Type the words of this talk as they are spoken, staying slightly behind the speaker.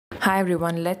Hi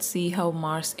everyone, let's see how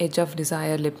Mars Edge of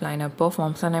Desire lip liner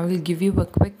performs, and I will give you a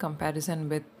quick comparison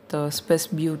with the Swiss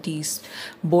Beauty's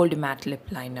Bold Matte Lip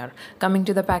Liner. Coming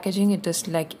to the packaging, it is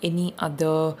like any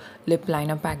other lip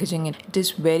liner packaging. It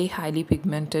is very highly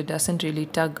pigmented, doesn't really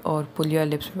tug or pull your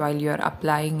lips while you're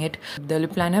applying it. The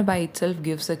lip liner by itself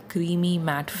gives a creamy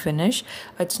matte finish.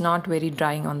 It's not very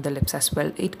drying on the lips as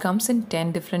well. It comes in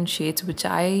 10 different shades, which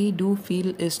I do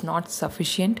feel is not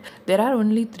sufficient. There are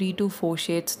only 3 to 4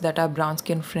 shades that are brown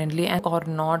skin friendly and or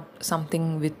not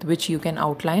something with which you can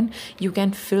outline. You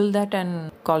can fill that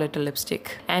and call it a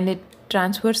lipstick, and it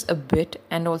transfers a bit,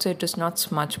 and also it is not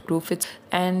smudge proof.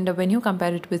 And when you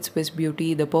compare it with Swiss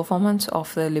Beauty, the performance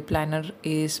of the lip liner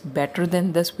is better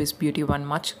than the Swiss Beauty one,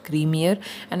 much creamier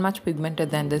and much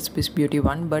pigmented than the Swiss Beauty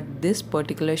one. But this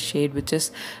particular shade, which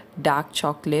is dark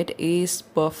chocolate, is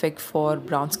perfect for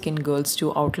brown skin girls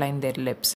to outline their lips.